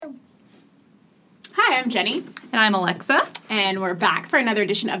I'm Jenny. And I'm Alexa. And we're back for another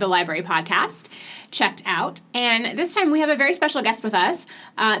edition of the Library Podcast, Checked Out. And this time we have a very special guest with us.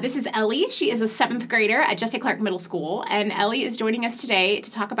 This is Ellie. She is a 7th grader at Jesse Clark Middle School. And Ellie is joining us today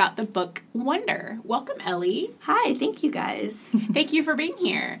to talk about the book Wonder. Welcome, Ellie. Hi, thank you guys. Thank you for being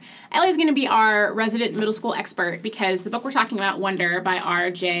here. Ellie is going to be our resident middle school expert because the book we're talking about, Wonder by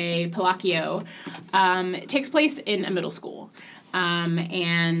R.J. Palacio, takes place in a middle school.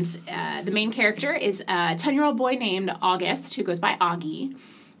 The main character is a 10-year-old boy named August, who goes by Augie.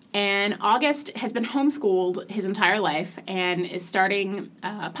 And August has been homeschooled his entire life and is starting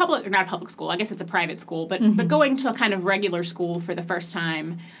not a public school, I guess it's a private school, but going to a kind of regular school for the first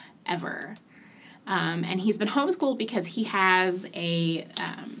time ever. And he's been homeschooled because he has a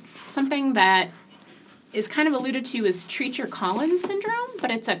something that is kind of alluded to as Treacher-Collins syndrome,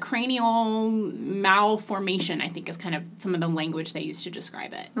 but it's a cranial malformation, I think is kind of some of the language they use to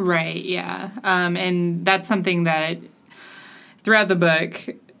describe it. Right, yeah. And that's something that throughout the book,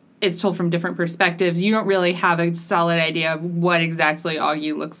 it's told from different perspectives. You don't really have a solid idea of what exactly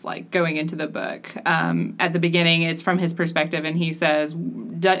Augie looks like going into the book. At the beginning, it's from his perspective, and he says,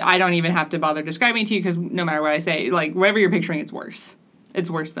 I don't even have to bother describing it to you because no matter what I say, like, whatever you're picturing, it's worse. It's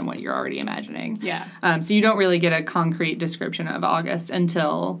worse than what you're already imagining. Yeah. So you don't really get a concrete description of August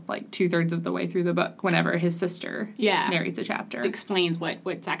until, like, 2/3 of the way through the book, whenever his sister narrates a chapter. It explains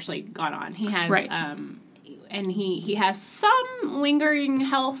what's actually gone on. He has... Right. And he has some lingering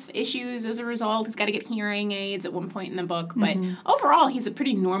health issues as a result. He's got to get hearing aids at one point in the book. But overall, he's a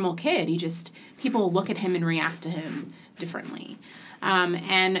pretty normal kid. People look at him and react to him differently.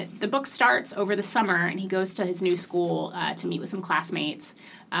 And the book starts over the summer, and he goes to his new school to meet with some classmates.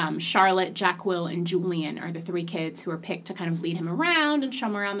 Charlotte, Jack-Will, and Julian are the 3 kids who are picked to kind of lead him around and show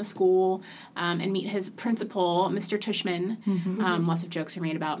him around the school and meet his principal, Mr. Tushman. Lots of jokes are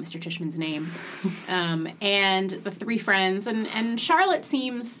made about Mr. Tushman's name. And the 3 friends. And Charlotte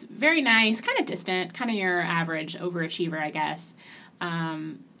seems very nice, kind of distant, kind of your average overachiever, I guess.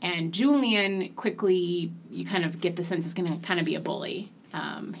 And Julian, quickly, you kind of get the sense is going to kind of be a bully.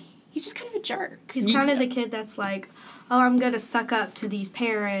 He's just kind of a jerk. He's kind of the kid that's like, oh, I'm going to suck up to these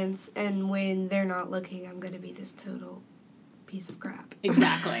parents, and when they're not looking, I'm going to be this total piece of crap.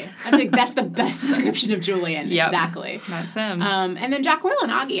 Exactly. I think that's the best description of Julian. Yep. Exactly. That's him. And then Jack-Will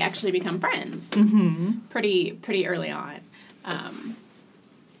and Augie actually become friends pretty early on.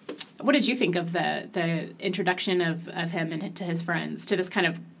 What did you think of the introduction of him and to his friends, to this kind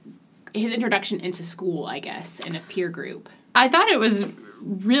of his introduction into school, I guess, in a peer group? I thought it was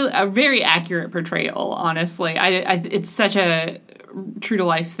really a very accurate portrayal, honestly. It's such a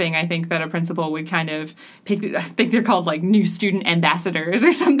true-to-life thing, I think, that a principal would kind of pick. I think they're called, like, new student ambassadors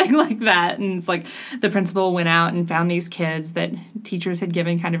or something like that. And it's like the principal went out and found these kids that teachers had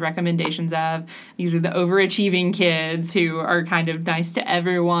given kind of recommendations of. These are the overachieving kids who are kind of nice to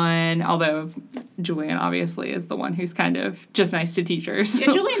everyone, although Julian obviously is the one who's kind of just nice to teachers.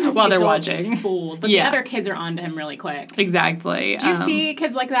 Yeah, Julian has while the they're adults watching. fooled, but the other kids are onto him really quick. Exactly. Do you see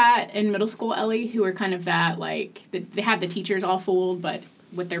kids like that in middle school, Ellie, who are kind of that, like, they have the teachers all fooled, but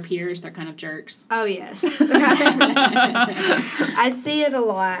with their peers, they're kind of jerks? Oh, yes. I see it a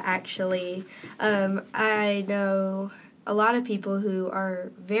lot, actually. I know a lot of people who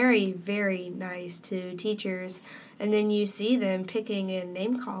are very, very nice to teachers, and then you see them picking and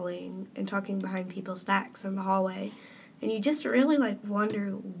name-calling and talking behind people's backs in the hallway, and you just really, like, wonder,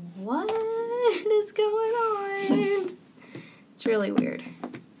 what is going on? It's really weird.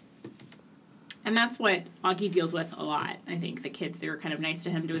 And that's what Augie deals with a lot, I think. The kids, they were kind of nice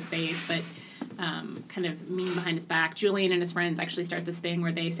to him to his face, but kind of mean behind his back. Julian and his friends actually start this thing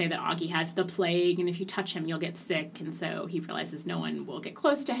where they say that Augie has the plague, and if you touch him, you'll get sick. And so he realizes no one will get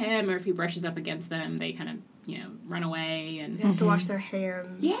close to him, or if he brushes up against them, they kind of, run away. And they have to wash their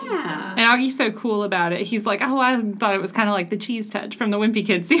hands. Yeah. And stuff. And Augie's so cool about it. He's like, oh, I thought it was kind of like the Cheese Touch from the Wimpy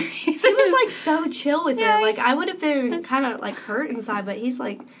Kid series. He was, like, so chill with it. Like, I would have been kind of, like, hurt inside, but he's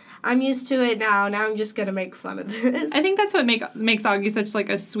like, I'm used to it now. Now I'm just going to make fun of this. I think that's what makes Augie such, like,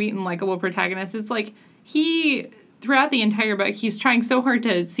 a sweet and likable protagonist. It's like throughout the entire book, he's trying so hard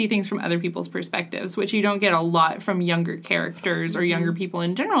to see things from other people's perspectives, which you don't get a lot from younger characters or younger people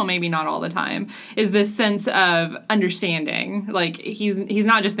in general, maybe not all the time, is this sense of understanding. Like, he's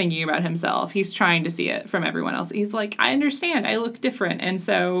not just thinking about himself. He's trying to see it from everyone else. He's like, I understand. I look different. And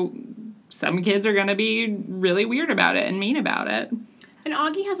so some kids are going to be really weird about it and mean about it. And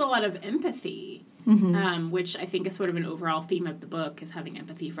Augie has a lot of empathy, which I think is sort of an overall theme of the book, is having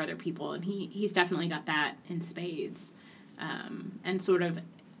empathy for other people. And he's definitely got that in spades. And sort of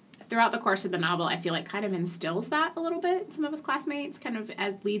throughout the course of the novel, I feel like kind of instills that a little bit in some of his classmates, kind of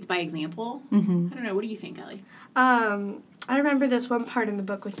as leads by example. Mm-hmm. I don't know. What do you think, Ellie? I remember this one part in the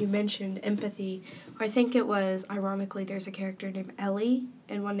book when you mentioned empathy, where I think it was, ironically, there's a character named Ellie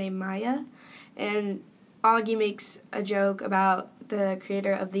and one named Maya, and Augie makes a joke about the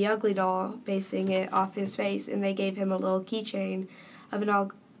creator of the Ugly Doll basing it off his face, and they gave him a little keychain of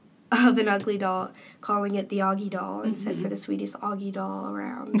an ugly doll, calling it the Augie doll, and said, for the sweetest Augie doll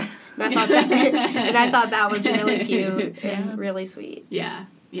around. And I thought that was really cute and really sweet. Yeah.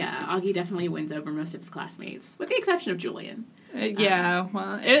 Augie definitely wins over most of his classmates, with the exception of Julian.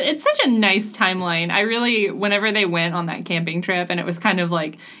 Well, it's such a nice timeline. I really, whenever they went on that camping trip, and it was kind of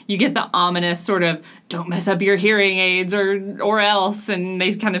like, you get the ominous sort of, don't mess up your hearing aids or else, and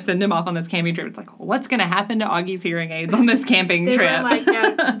they kind of send him off on this camping trip. It's like, what's going to happen to Augie's hearing aids on this camping trip? They were like,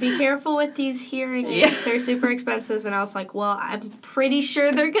 now, be careful with these hearing aids. Yeah. They're super expensive. And I was like, well, I'm pretty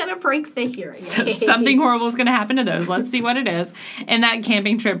sure they're going to break the hearing aids. Something horrible is going to happen to those. Let's see what it is. And that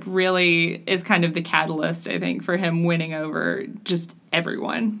camping trip really is kind of the catalyst, I think, for him winning over just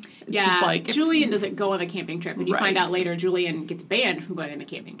everyone. It's just like Julian doesn't go on the camping trip, and you find out later Julian gets banned from going on the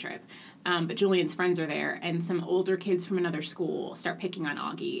camping trip. But Julian's friends are there, and some older kids from another school start picking on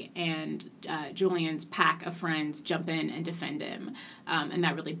Augie, and Julian's pack of friends jump in and defend him, and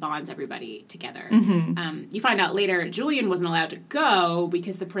that really bonds everybody together. Mm-hmm. You find out later Julian wasn't allowed to go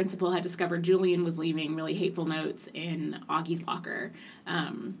because the principal had discovered Julian was leaving really hateful notes in Augie's locker.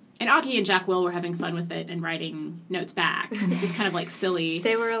 And Augie and Jack Will were having fun with it and writing notes back, just kind of like silly,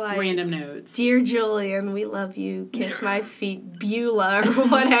 they were like, random notes. Dear Julian, we love you. Kiss my feet, Beulah, or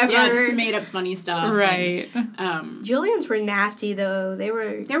whatever. Yeah, just made up funny stuff. Right. And, Julians were nasty though. They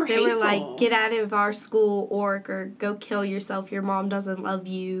were like, get out of our school, orc, or go kill yourself. Your mom doesn't love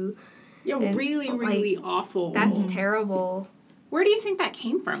you. Yeah, and really awful. That's terrible. Where do you think that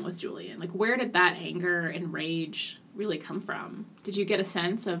came from with Julian? Like, where did that anger and rage really come from? Did you get a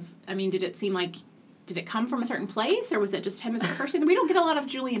sense of, did it come from a certain place, or was it just him as a person? We don't get a lot of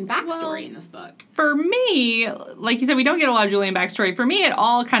Julian backstory in this book. For me, like you said, we don't get a lot of Julian backstory. For me, it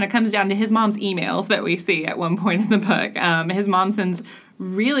all kind of comes down to his mom's emails that we see at one point in the book. His mom sends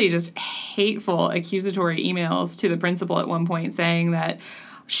really just hateful, accusatory emails to the principal at one point saying that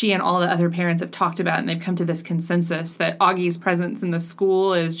she and all the other parents have talked about, and they've come to this consensus that Augie's presence in the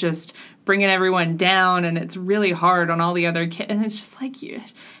school is just bringing everyone down, and it's really hard on all the other kids. And it's just like,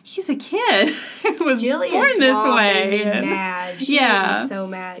 he's a kid who was Julian's born this mom way. Made me mad. She made me so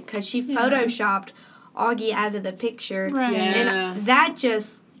mad because she photoshopped Augie out of the picture. Right. And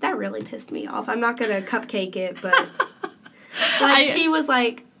that really pissed me off. I'm not going to cupcake it, but... she was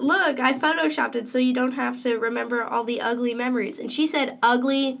like, look, I photoshopped it so you don't have to remember all the ugly memories. And she said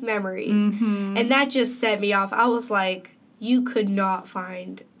ugly memories. Mm-hmm. And that just set me off. I was like, you could not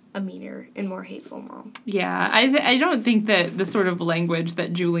find a meaner and more hateful mom. Yeah, I don't think that the sort of language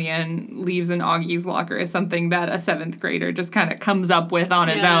that Julian leaves in Augie's locker is something that a 7th grader just kind of comes up with on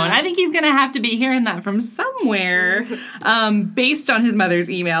his own. I think he's going to have to be hearing that from somewhere based on his mother's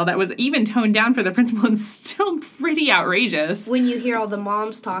email that was even toned down for the principal and still pretty outrageous. When you hear all the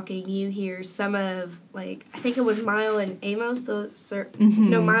moms talking, you hear some of, like, I think it was Miles and Amos,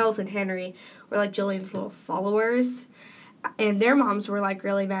 Miles and Henry were like Julian's little followers. And their moms were, like,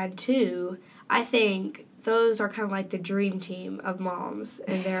 really mad, too. I think those are kind of like the dream team of moms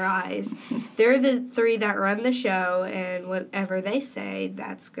in their eyes. They're the 3 that run the show, and whatever they say,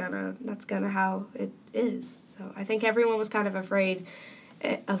 that's gonna how it is. So I think everyone was kind of afraid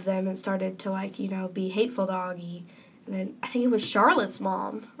of them and started to, be hateful to Augie. And then I think it was Charlotte's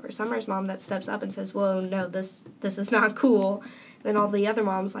mom or Summer's mom that steps up and says, whoa, no, this is not cool. And then all the other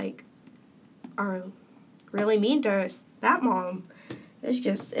moms, are really mean to us. That mom,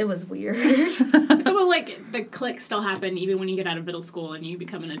 it was weird. It's almost like the cliques still happen even when you get out of middle school and you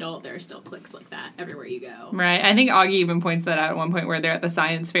become an adult. There are still cliques like that everywhere you go. Right. I think Augie even points that out at one point where they're at the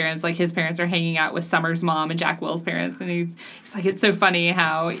science fair and it's like his parents are hanging out with Summer's mom and Jack Will's parents. And he's like, it's so funny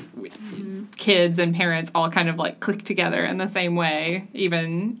how kids and parents all kind of click together in the same way.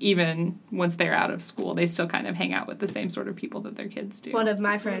 Even once they're out of school, they still kind of hang out with the same sort of people that their kids do. One of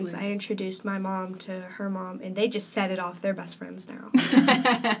my friends, I introduced my mom to her mom, and they just set it off. They're best friends now.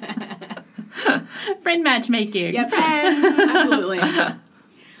 Friend matchmaking. Yep. Absolutely.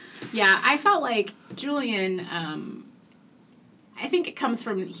 Yeah, I felt like Julian, I think it comes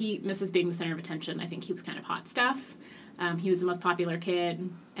from he misses being the center of attention. I think he was kind of hot stuff. He was the most popular kid.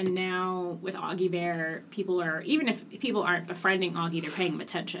 And now with Augie there, even if people aren't befriending Augie, they're paying him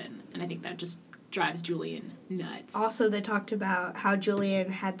attention. And I think that just drives Julian nuts. Also, they talked about how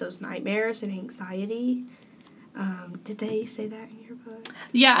Julian had those nightmares and anxiety. Did they say that in your book?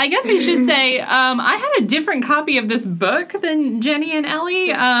 Yeah, I guess we should say I had a different copy of this book than Jenny and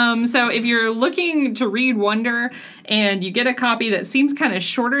Ellie. So if you're looking to read Wonder and you get a copy that seems kind of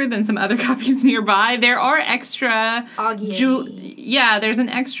shorter than some other copies nearby, there are extra... there's an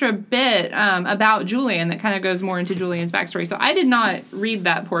extra bit about Julian that kind of goes more into Julian's backstory. So I did not read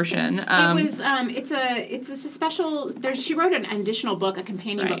that portion. It's a special... She wrote an additional book, a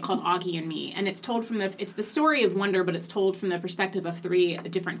companion book called Augie and Me, and it's told from it's the story of Wonder, but it's told from the perspective of 3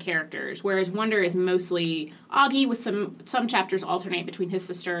 different characters, whereas Wonder is mostly Augie, with some chapters alternate between his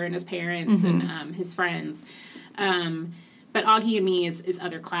sister and his parents and his friends. But Augie and Me is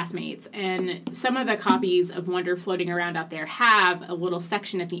other classmates. And some of the copies of Wonder floating around out there have a little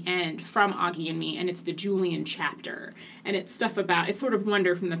section at the end from Augie and Me, and it's the Julian chapter. And it's stuff about, it's sort of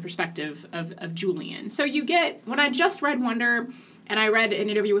Wonder from the perspective of Julian. So you get, when I just read Wonder, and I read an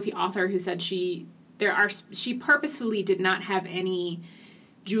interview with the author who said she purposefully did not have any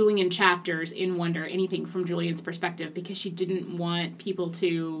Julian chapters in Wonder, anything from Julian's perspective, because she didn't want people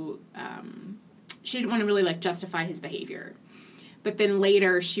to... she didn't want to really, justify his behavior. But then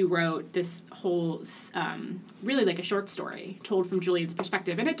later she wrote this whole, really a short story told from Julian's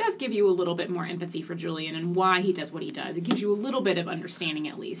perspective. And it does give you a little bit more empathy for Julian and why he does what he does. It gives you a little bit of understanding,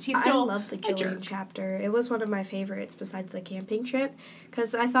 at least. He's still I love the Julian chapter. It was one of my favorites besides the camping trip.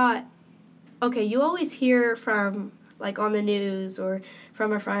 Because I thought, okay, you always hear from, on the news or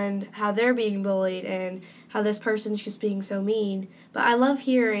from a friend how they're being bullied and how this person's just being so mean. But I love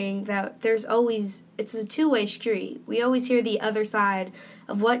hearing that it's a two-way street. We always hear the other side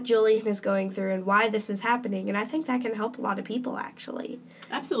of what Julian is going through and why this is happening. And I think that can help a lot of people, actually.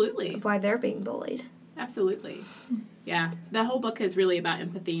 Absolutely. Of why they're being bullied. Absolutely. Yeah. The whole book is really about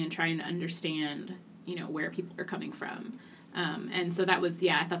empathy and trying to understand, where people are coming from. And so that was,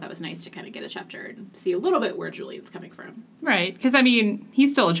 I thought that was nice to kind of get a chapter and see a little bit where Julian's coming from. Right, because,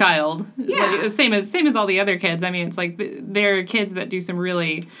 he's still a child. Yeah. Same as all the other kids. It's there are kids that do some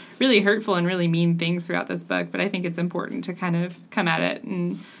really, really hurtful and really mean things throughout this book, but I think it's important to kind of come at it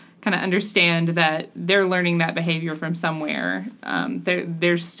and kind of understand that they're learning that behavior from somewhere.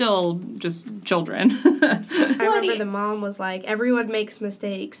 They're still just children. I remember the mom was like, everyone makes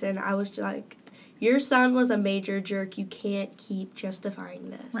mistakes, and I was like... Your son was a major jerk. You can't keep justifying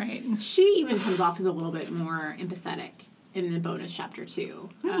this. Right. She even comes off as a little bit more empathetic in the bonus chapter, too.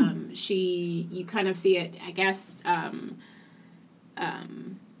 You kind of see it, I guess,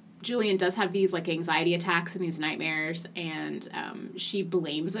 Julian does have these, anxiety attacks and these nightmares, and she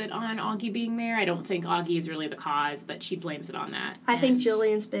blames it on Augie being there. I don't think Augie is really the cause, but she blames it on that. I think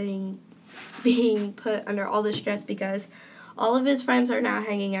Julian's being put under all this stress because all of his friends are now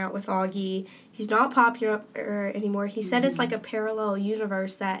hanging out with Augie. He's not popular anymore. He said it's like a parallel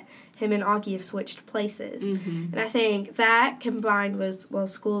universe that him and Augie have switched places. And I think that combined with,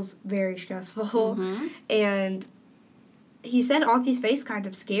 school's very stressful. And he said Augie's face kind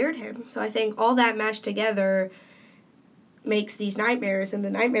of scared him. So I think all that mashed together makes these nightmares. And the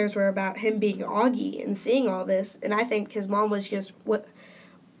nightmares were about him being Augie and seeing all this. And I think his mom was just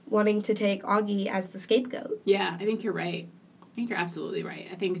wanting to take Augie as the scapegoat. Yeah, I think you're right. I think you're absolutely right.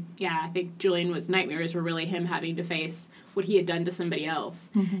 I think Julian nightmares were really him having to face what he had done to somebody else.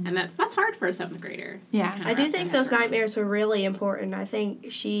 And that's hard for a 7th grader. Yeah. I do think those nightmares were really important. I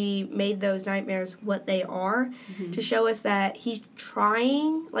think she made those nightmares what they are to show us that he's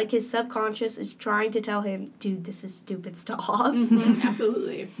trying, his subconscious is trying to tell him, dude, this is stupid, stop.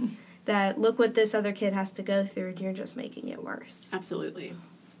 Absolutely. That look what this other kid has to go through and you're just making it worse. Absolutely.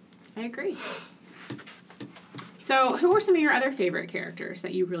 I agree. So, who were some of your other favorite characters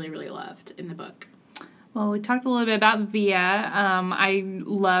that you really, really loved in the book? Well, we talked a little bit about Via. I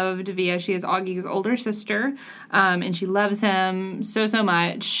loved Via. She is Augie's older sister, and she loves him so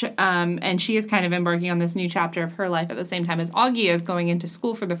much. And she is kind of embarking on this new chapter of her life at the same time as Augie is going into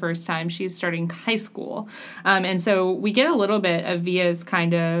school for the first time. She's starting high school. And so we get a little bit of Via's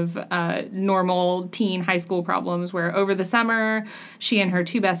kind of normal teen high school problems where over the summer, she and her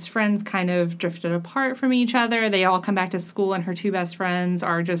 2 best friends kind of drifted apart from each other. They all come back to school, and her 2 best friends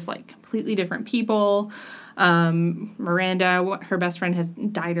are just completely different people. Miranda, her best friend, has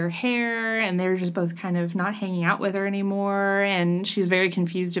dyed her hair, and they're just both kind of not hanging out with her anymore, and she's very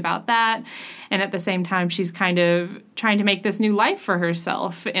confused about that. And at the same time, she's kind of trying to make this new life for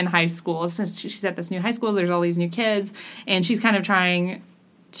herself in high school. Since she's at this new high school, there's all these new kids, and she's kind of trying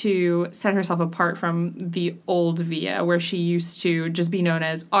to set herself apart from the old Via, where she used to just be known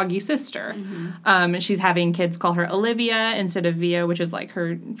as Augie's sister. And she's having kids call her Olivia instead of Via, which is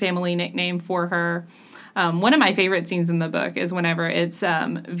her family nickname for her. One of my favorite scenes in the book is whenever it's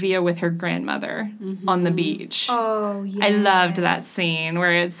Via with her grandmother on the beach. Oh, yeah. I loved that scene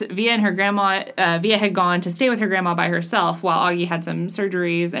where it's Via and her grandma. Via had gone to stay with her grandma by herself while Augie had some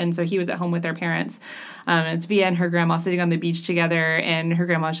surgeries, and so he was at home with their parents. And it's Via and her grandma sitting on the beach together, and her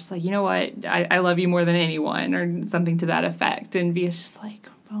grandma's just like, you know what, I love you more than anyone, or something to that effect. And Via's just like,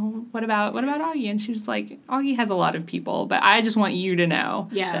 well, what about Augie? And she's like, Augie has a lot of people, but I just want you to know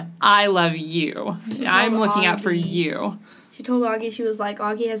that I love you. I'm looking out for you. She told Augie, she was like,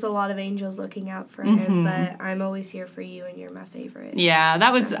 Augie has a lot of angels looking out for him, but I'm always here for you, and you're my favorite. Yeah,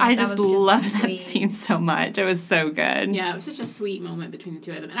 I just love that scene so much. It was so good. Yeah, it was such a sweet moment between the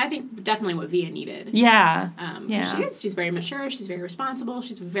two of them. And I think definitely what Via needed. Yeah. She's very mature, she's very responsible,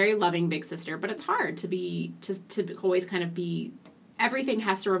 she's a very loving big sister, but it's hard to always kind of be... Everything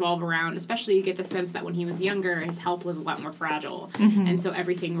has to revolve around, especially you get the sense that when he was younger, his health was a lot more fragile. And so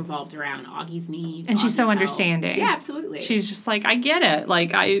everything revolved around Augie's needs. And she's so health. understanding. Yeah, absolutely. She's just like, I get it.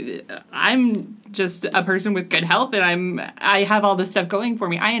 Like, I'm just a person with good health, and I have all this stuff going for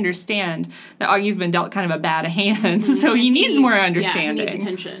me. I understand that Augie's been dealt kind of a bad hand, so he needs more understanding. Yeah, he needs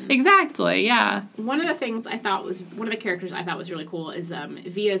attention. Exactly, yeah. One of the characters I thought was really cool is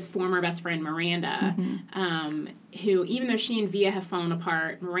Via's former best friend, Miranda, who, even though she and Via have fallen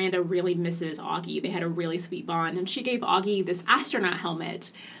apart, Miranda really misses Augie. They had a really sweet bond, and she gave Augie this astronaut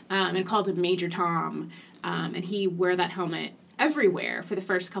helmet and called him Major Tom, and he wore that helmet everywhere for the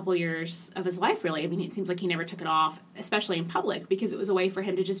first couple years of his life, really. I mean, it seems like he never took it off, especially in public, because it was a way for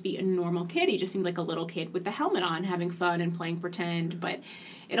him to just be a normal kid. He just seemed like a little kid with the helmet on, having fun and playing pretend, but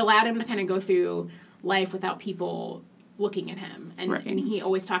it allowed him to kind of go through life without people looking at him. And he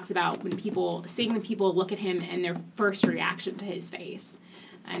always talks about seeing the people look at him and their first reaction to his face.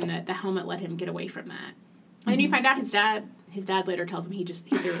 And the helmet let him get away from that. And then you find out his dad later tells him he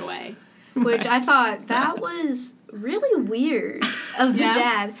threw it away. Which I thought that was really weird of the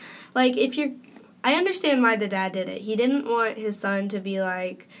dad. Like, I understand why the dad did it. He didn't want his son to be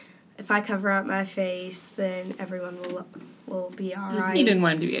like, if I cover up my face, then everyone will be all right. He didn't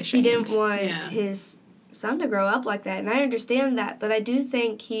want him to be ashamed. He didn't want his son to grow up like that, and I understand that, but I do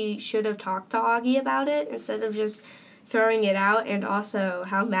think he should have talked to Augie about it instead of just throwing it out. And also,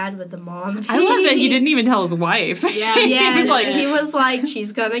 how mad would the mom be? I love that he didn't even tell his wife. Yeah, he was like,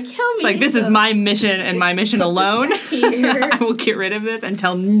 she's gonna kill me. Like, this is my mission and my mission alone. I will get rid of this and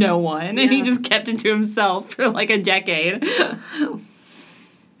tell no one. And he just kept it to himself for like a decade.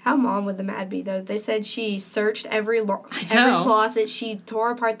 How mom would the mad be, though? They said she searched every closet. She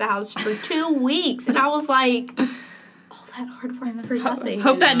tore apart the house for 2 weeks. And I was like, all that hard work for nothing.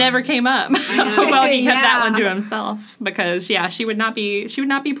 Hope that never came up. Well, he kept that one to himself. Because, she would not be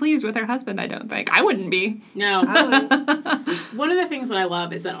pleased with her husband, I don't think. I wouldn't be. No. I wouldn't. One of the things that I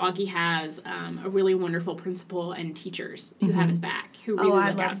love is that Augie has a really wonderful principal and teachers who have his back, who really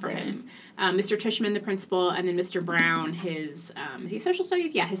look out for him. Mr. Tishman, the principal, and then Mr. Brown, his, is he social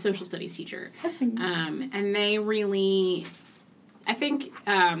studies? Yeah, his social studies teacher. And they really, I think,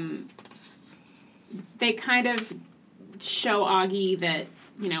 they kind of show Augie that,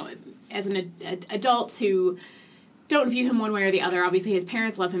 as an adults who don't view him one way or the other. Obviously, his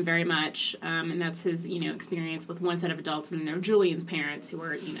parents love him very much, and that's his, experience with one set of adults, and then there are Julian's parents who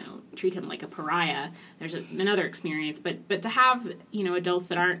are, treat him like a pariah. There's another experience, but to have, adults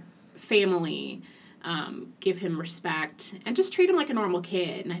that aren't family give him respect and just treat him like a normal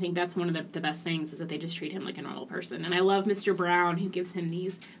kid. And I think that's one of the best things is that they just treat him like a normal person. And I love Mr. Brown, who gives him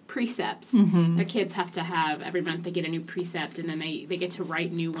these precepts that kids have to have. Every month they get a new precept, and then they get to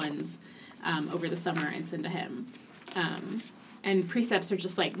write new ones over the summer and send to him. And precepts are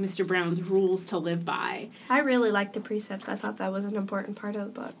just like Mr. Brown's rules to live by. I really like the precepts. I thought that was an important part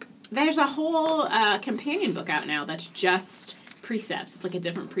of the book. There's a whole companion book out now that's just precepts. It's like a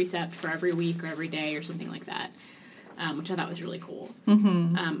different precept for every week or every day or something like that, which I thought was really cool.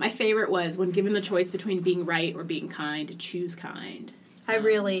 My favorite was, when given the choice between being right or being kind, choose kind. I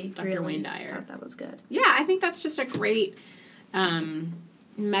really thought that was good. Yeah, I think that's just a great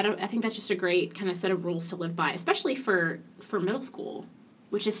I think that's just a great kind of set of rules to live by, especially for middle school,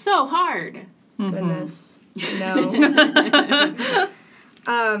 which is so hard. Goodness. No.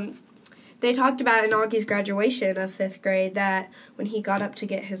 They talked about in Augie's graduation of 5th grade that when he got up to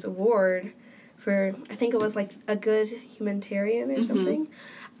get his award for, I think it was like a good humanitarian or something,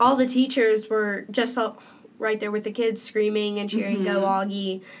 all the teachers were just right there with the kids screaming and cheering, go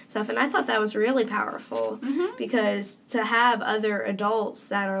Augie, stuff. And I thought that was really powerful because to have other adults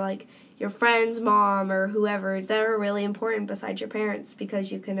that are like your friend's mom or whoever, that are really important besides your parents,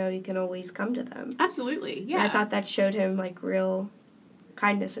 because you can know you can always come to them. Absolutely, yeah. And I thought that showed him like real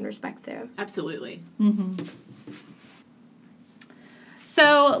kindness and respect there. Absolutely.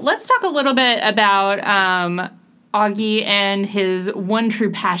 So let's talk a little bit about Augie and his one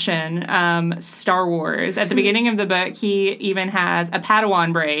true passion, Star Wars. At the beginning of the book, he even has a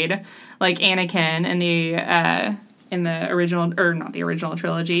Padawan braid, like Anakin in the original, or not the original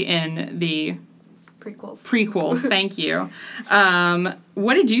trilogy, in the prequels. Thank you.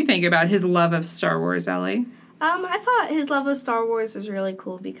 What did you think about his love of Star Wars, Ellie? I thought his love of Star Wars was really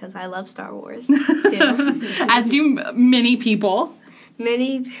cool because I love Star Wars too. As do many people.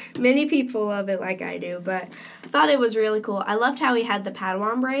 Many people love it like I do, but I thought it was really cool. I loved how he had the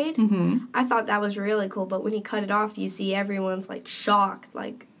Padawan braid. I thought that was really cool, but when he cut it off, you see everyone's like shocked,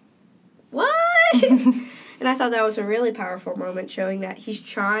 like, what? And I thought that was a really powerful moment showing that he's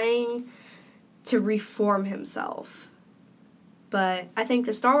trying to reform himself. But I think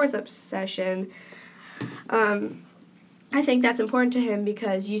the Star Wars obsession, I think that's important to him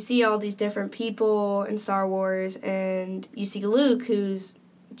because you see all these different people in Star Wars, and you see Luke, who's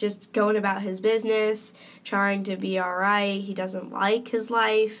just going about his business, trying to be all right. He doesn't like his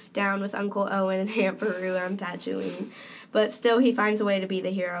life down with Uncle Owen and Aunt Beru on Tatooine, but still he finds a way to be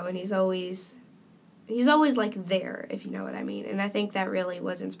the hero, and he's always like there, if you know what I mean. And I think that really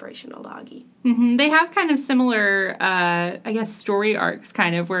was inspirational to Augie. They have kind of similar, story arcs,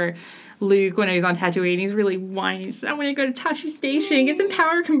 kind of, where Luke, when he's on Tatooine, he's really whiny. He's just, I want to go to Tashi Station, get some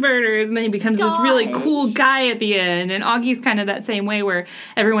power converters, and then he becomes this really cool guy at the end. And Augie's kind of that same way, where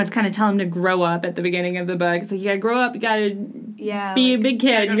everyone's kind of telling him to grow up at the beginning of the book. It's like, you gotta grow up, you gotta be a big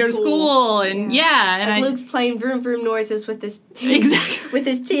kid, you go to school, and and Luke's playing vroom vroom noises with this with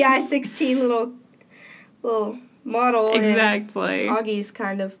his TI-16 little model. Exactly. And Augie's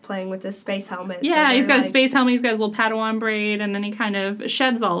kind of playing with his space helmet. Yeah, so he's got a space helmet, he's got his little Padawan braid, and then he kind of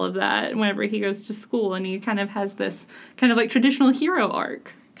sheds all of that whenever he goes to school, and he kind of has this kind of like traditional hero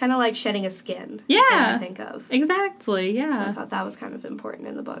arc. Kind of like shedding a skin. Yeah. Is what I think of. Exactly, yeah. So I thought that was kind of important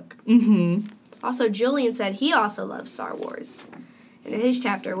in the book. Mm-hmm. Also, Julian said he also loves Star Wars in his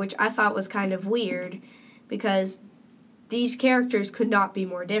chapter, which I thought was kind of weird because these characters could not be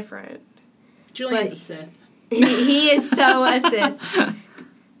more different. Julian's a Sith. He is so a Sith.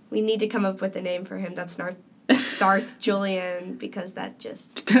 We need to come up with a name for him that's not Darth Julian, because that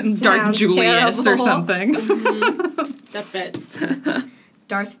just Darth Julius terrible. Or something. That fits.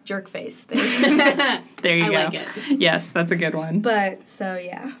 Darth Jerkface. There you go. I like it. Yes, that's a good one. But, so,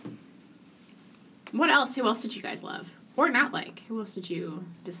 yeah. What else? Who else did you guys love? Or not like? Who else did you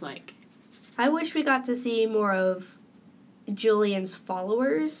dislike? I wish we got to see more of Julian's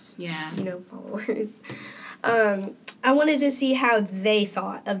followers. Yeah. Followers. I wanted to see how they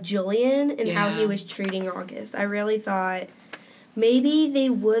thought of Julian and how he was treating August. I really thought maybe they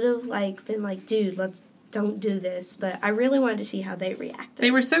would have been like, dude, don't do this. But I really wanted to see how they reacted.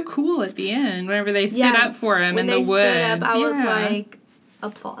 They were so cool at the end whenever they stood up for him in the woods. When they stood up, I was like,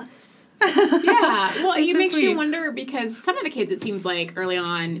 applause. Yeah. Well, it makes sweet. you wonder, because some of the kids, it seems like early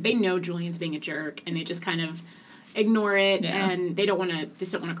on, they know Julian's being a jerk, and they just kind of ignore it, and they don't want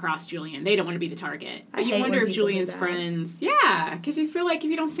to cross Julian. They don't want to be the target. But you wonder if Julian's friends, because you feel like if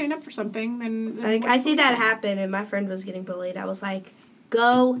you don't stand up for something, then I see that happen, and my friend was getting bullied. I was like,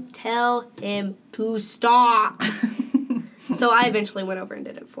 go tell him to stop. So I eventually went over and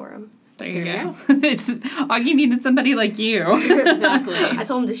did it for him. There you go. Augie needed somebody like you. Exactly. I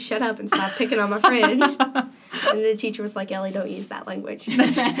told him to shut up and stop picking on my friend. And the teacher was like, Ellie, don't use that language.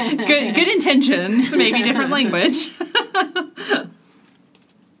 Good intentions, maybe different language.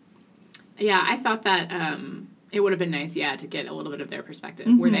 Yeah, I thought that it would have been nice, to get a little bit of their perspective.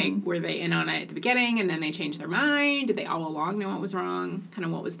 Mm-hmm. Were they in on it at the beginning, and then they changed their mind? Did they all along know what was wrong? Kind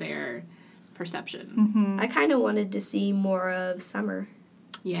of what was their perception? Mm-hmm. I kind of wanted to see more of Summer.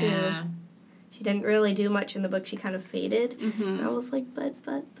 Yeah. Too. She didn't really do much in the book. She kind of faded. Mm-hmm. And I was like, but,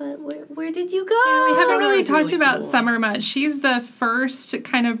 where did you go? Yeah, we haven't really talked really about cool. Summer much. She's the first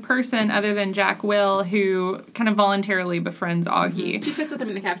kind of person, other than Jack Will, who kind of voluntarily befriends Augie. Mm-hmm. She sits with him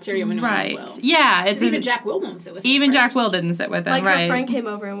in the cafeteria when no right. one else will. Yeah. It's even Jack Will won't sit with him. Even Jack first. Will didn't sit with him, Like, right. her friend came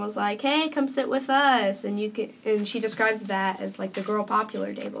over and was like, hey, come sit with us. And she describes that as, like, the girl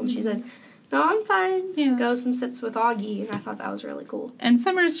popular table. And she said, no, I'm fine. Yeah. Goes and sits with Augie, and I thought that was really cool. And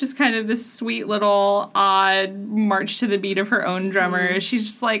Summer's just kind of this sweet little odd march to the beat of her own drummer. Mm-hmm. She's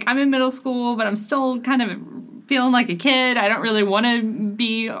just like, I'm in middle school, but I'm still kind of feeling like a kid. I don't really want to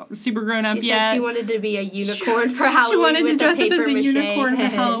be super grown up She yet. said she wanted to be a unicorn for Halloween. She wanted to with dress up as a papier-mâché unicorn for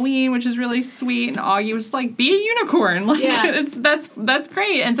head. Halloween, which is really sweet. And Augie was like, be a unicorn. Like, that's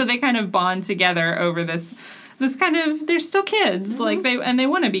great. And so they kind of bond together over this kind of, they're still kids. Mm-hmm. Like they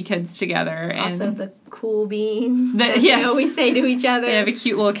want to be kids together. And Also, the cool beans. Yes. They always say to each other. They have a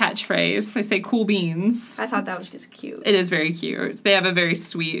cute little catchphrase. They say cool beans. I thought that was just cute. It is very cute. They have a very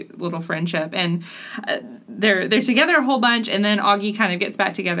sweet little friendship, and they're together a whole bunch, and then Augie kind of gets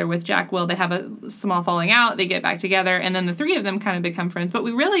back together with Jack Will. They have a small falling out. They get back together, and then the three of them kind of become friends. But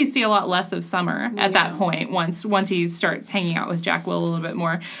we really see a lot less of Summer at that point once he starts hanging out with Jack Will a little bit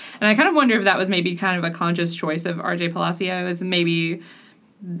more. And I kind of wonder if that was maybe kind of a conscious choice of R.J. Palacio, is maybe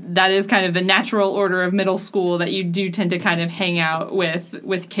that is kind of the natural order of middle school, that you do tend to kind of hang out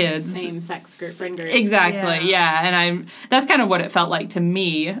with kids. Same sex group, friend group. Exactly, yeah. And that's kind of what it felt like to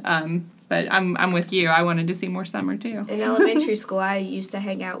me. But I'm with you. I wanted to see more Summer, too. In elementary school, I used to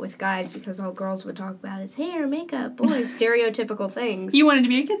hang out with guys because all girls would talk about is hair, makeup, boys, stereotypical things. You wanted to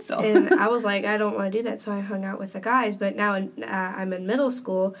be a kid still. And I was like, I don't want to do that, so I hung out with the guys. But now I'm in middle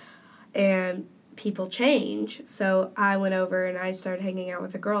school, and people change. So I went over and I started hanging out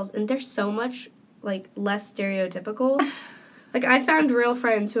with the girls, and they're so much, less stereotypical. I found real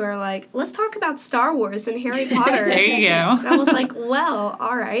friends who are like, let's talk about Star Wars and Harry Potter. There you go. And I was like, well,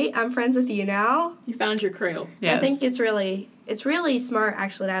 all right, I'm friends with you now. You found your crew. Yes. I think it's really smart,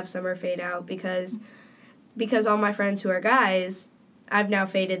 actually, to have Summer fade out because all my friends who are guys, I've now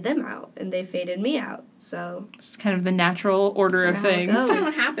faded them out, and they faded me out. So it's kind of the natural order of things. That's kind of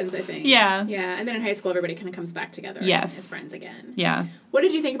what happens, I think. Yeah. Yeah, and then in high school, everybody kind of comes back together as friends again. Yeah. What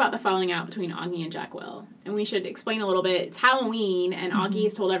did you think about the falling out between Augie and Jack Will? And we should explain a little bit. It's Halloween, and Augie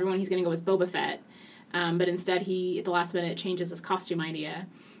has told everyone he's going to go as Boba Fett, but instead he, at the last minute, changes his costume idea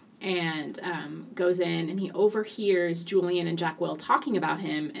and goes in, and he overhears Julian and Jack Will talking about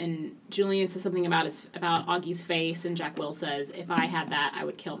him, and Julian says something about Augie's face, and Jack Will says, if I had that, I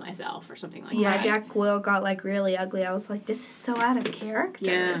would kill myself, or something like that. Yeah, Jack Will got, really ugly. I was like, this is so out of character.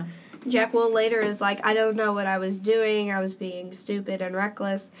 Yeah. Jack Will later is like, I don't know what I was doing. I was being stupid and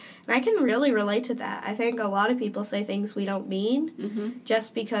reckless. And I can really relate to that. I think a lot of people say things we don't mean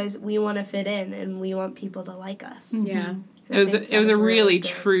just because we want to fit in and we want people to like us. Mm-hmm. Yeah. It was a really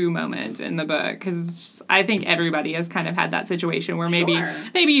true moment in the book, because I think everybody has kind of had that situation where maybe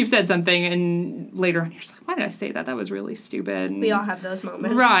you've said something and later on you're just like, why did I say that? That was really stupid. And we all have those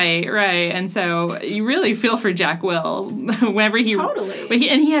moments. Right. And so you really feel for Jack Will whenever he... Totally. But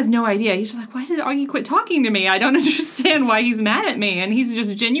he has no idea. He's just like, why did Augie quit talking to me? I don't understand why he's mad at me. And he's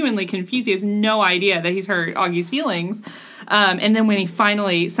just genuinely confused. He has no idea that he's hurt Augie's feelings. And then when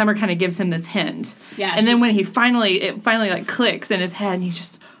Summer kind of gives him this hint. Yeah. And then when it finally clicks in his head, and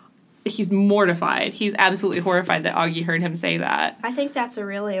he's mortified. He's absolutely horrified that Augie heard him say that. I think that's a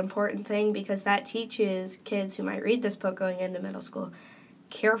really important thing, because that teaches kids who might read this book going into middle school,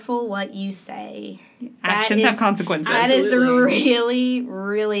 careful what you say. Actions have consequences. That is really,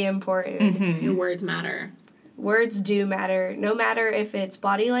 really important. Mm-hmm. Your words matter. Words do matter, no matter if it's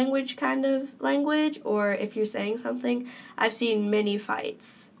body language kind of language or if you're saying something. I've seen many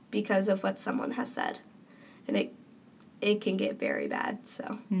fights because of what someone has said, and it can get very bad.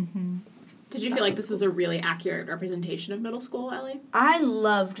 So. Mm-hmm. Did you feel like this was a really accurate representation of middle school, Ellie? I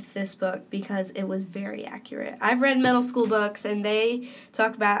loved this book because it was very accurate. I've read middle school books, and they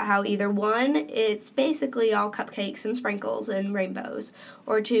talk about how either one, it's basically all cupcakes and sprinkles and rainbows,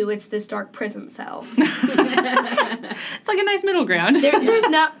 or two, it's this dark prison cell. It's like a nice middle ground.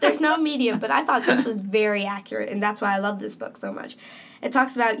 There's no medium, but I thought this was very accurate, and that's why I love this book so much. It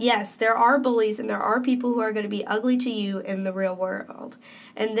talks about, yes, there are bullies and there are people who are going to be ugly to you in the real world.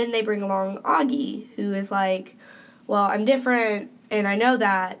 And then they bring along Augie, who is like, well, I'm different and I know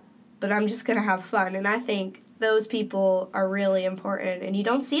that, but I'm just going to have fun. And I think those people are really important, and you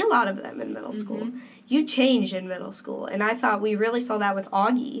don't see a lot of them in middle school. You change in middle school, and I thought we really saw that with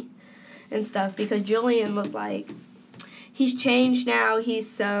Augie and stuff, because Julian was like, he's changed now, he's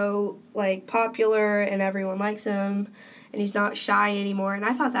so, popular and everyone likes him, and he's not shy anymore. And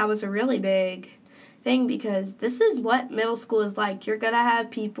I thought that was a really big thing, because this is what middle school is like. You're going to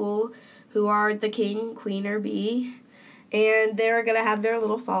have people who are the king, queen, or bee, and they're going to have their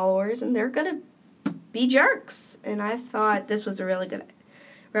little followers, and they're going to be jerks. And I thought this was a really good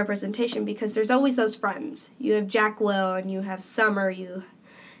representation, because there's always those friends. You have Jack Will, and you have Summer,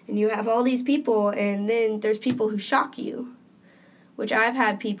 and you have all these people, and then there's people who shock you. Which I've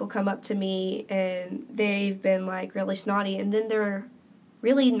had people come up to me and they've been really snotty, and then they're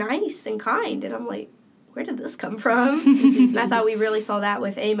really nice and kind, and I'm like, where did this come from? And I thought we really saw that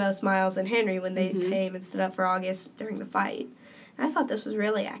with Amos, Miles, and Henry when they came and stood up for August during the fight. And I thought this was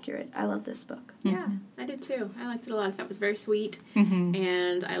really accurate. I love this book. Yeah, I did too. I liked it a lot. I thought it was very sweet. Mm-hmm.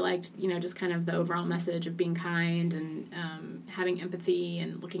 And I liked, just kind of the overall message of being kind and having empathy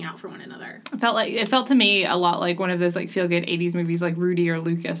and looking out for one another. It felt to me a lot like one of those like feel good 80s movies like Rudy or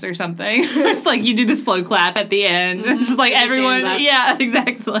Lucas or something. It's like you do the slow clap at the end. It's just like everyone. Yeah,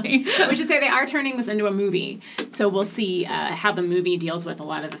 exactly. We should say they are turning this into a movie. So we'll see how the movie deals with a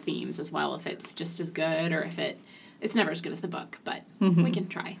lot of the themes as well. If it's just as good or if it's never as good as the book. But we can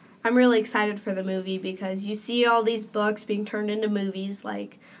try. I'm really excited for the movie because you see all these books being turned into movies.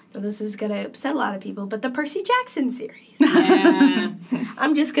 Like, this is going to upset a lot of people, but the Percy Jackson series. Yeah.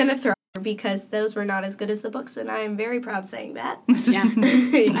 I'm just going to throw her because those were not as good as the books, and I am very proud saying that. Yeah.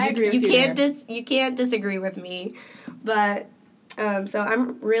 I agree with you. You can't disagree with me. But, so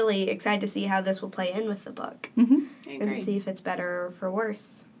I'm really excited to see how this will play in with the book. Mm-hmm. I agree. And see if it's better or for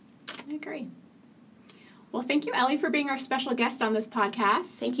worse. I agree. Well, thank you, Ellie, for being our special guest on this podcast.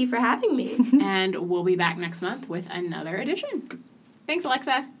 Thank you for having me. And we'll be back next month with another edition. Thanks,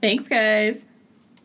 Alexa. Thanks, guys.